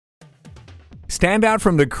Stand out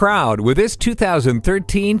from the crowd with this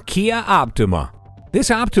 2013 Kia Optima. This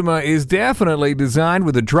Optima is definitely designed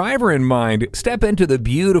with the driver in mind. Step into the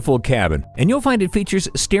beautiful cabin, and you'll find it features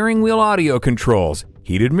steering wheel audio controls,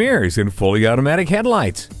 heated mirrors, and fully automatic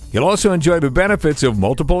headlights. You'll also enjoy the benefits of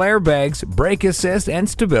multiple airbags, brake assist, and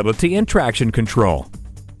stability and traction control.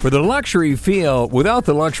 For the luxury feel without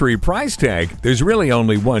the luxury price tag, there's really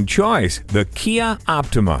only one choice: the Kia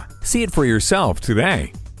Optima. See it for yourself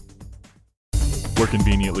today. We're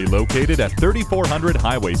conveniently located at 3400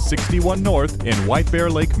 Highway 61 North in White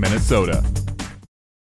Bear Lake, Minnesota.